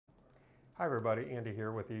Hi everybody, Andy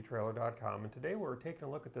here with etrailer.com, and today we're taking a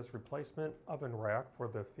look at this replacement oven rack for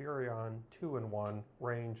the Furrion 2-in-1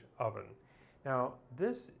 range oven. Now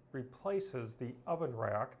this replaces the oven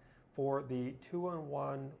rack for the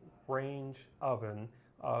 2-in-1 range oven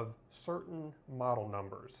of certain model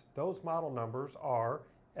numbers. Those model numbers are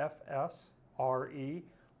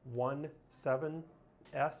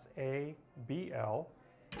FSRE17SABL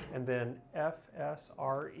and then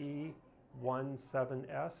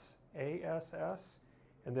FSRE17SASS,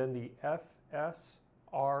 and then the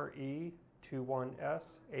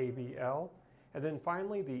FSRE21SABL, and then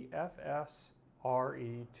finally the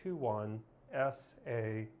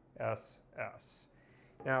FSRE21SASS.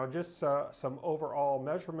 Now just some overall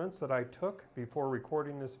measurements that I took before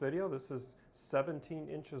recording this video. This is 17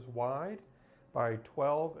 inches wide by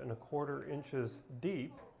 12¼ inches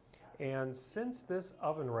deep. And since this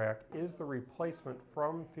oven rack is the replacement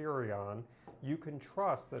from Furrion, you can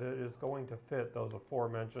trust that it is going to fit those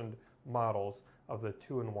aforementioned models of the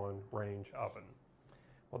 2-in-1 range oven.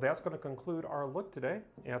 Well, that's going to conclude our look today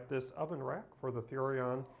at this oven rack for the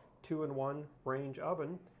Furrion 2-in-1 range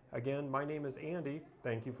oven. Again, my name is Andy.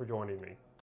 Thank you for joining me.